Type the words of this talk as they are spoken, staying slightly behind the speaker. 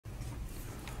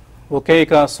Okay,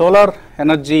 ఇక solar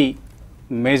energy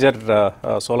major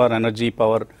solar energy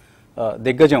power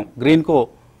దిగ్గజం Greenko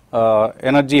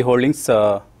energy holdings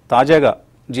తాజాగా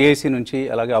జిఐసి నుంచి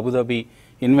అలాగే అబుదాబి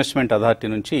ఇన్వెస్ట్మెంట్ అథారిటీ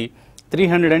నుంచి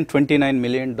 $329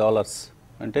 మిలియన్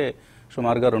అంటే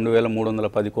సుమారుగా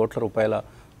 2310 కోట్ల రూపాయల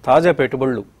తాజా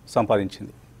పెట్టుబడులు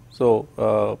సంపాదించింది. సో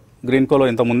గ్రీన్కోలో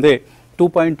ఇంతకుముందే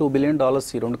 $2.2 బిలియన్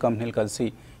ఈ రెండు కంపెనీలు కలిసి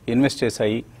ఇన్వెస్ట్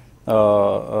చేశాయి.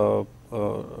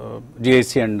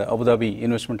 GIC and Abu Dhabi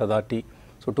investment authority.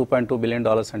 So $2.2 billion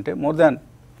అంటే more than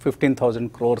 15,000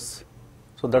 crores.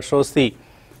 So that shows the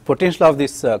potential of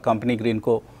this company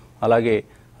Greenko, అలాగే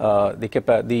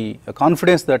the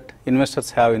confidence that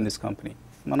investors have in this company.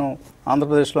 మనం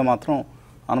ఆంధ్రప్రదేశ్లో మాత్రం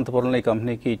అనంతపురంలో ఈ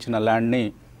కంపెనీకి ఇచ్చిన ల్యాండ్ని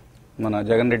మన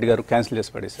జగన్ రెడ్డి గారు క్యాన్సిల్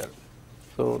చేసి పడేశారు.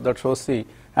 So that shows the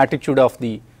attitude of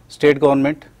the state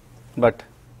government. But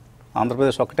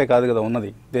Andhra Pradesh ఒక్కటే కాదు కదా ఉన్నది,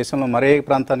 దేశంలో మరే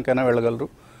ప్రాంతానికైనా వెళ్ళగలరు,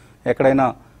 ఎక్కడైనా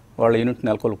వాళ్ళ యూనిట్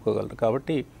నెలకొల్పుకోగలరు.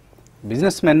 కాబట్టి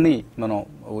బిజినెస్ మెన్ని మనం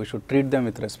we should treat them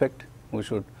with respect, we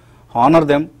should honour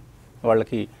them,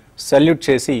 వాళ్ళకి సల్యూట్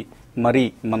చేసి మరీ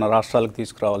మన రాష్ట్రాలకు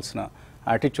తీసుకురావాల్సిన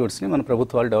యాటిట్యూడ్స్ని మన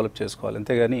ప్రభుత్వాలు డెవలప్ చేసుకోవాలి.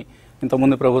 అంతేగాని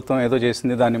ఇంతకుముందు ప్రభుత్వం ఏదో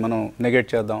చేసింది దాన్ని మనం నెగెట్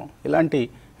చేద్దాం, ఇలాంటి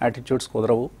యాటిట్యూడ్స్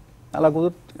కుదరవు.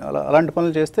 అలాంటి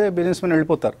పనులు చేస్తే బిజినెస్ మెన్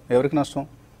వెళ్ళిపోతారు. ఎవరికి నష్టం?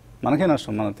 మనకే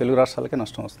నష్టం, మన తెలుగు రాష్ట్రాలకే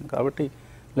నష్టం వస్తుంది. కాబట్టి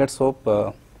let's hope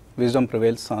wisdom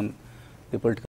prevails on the political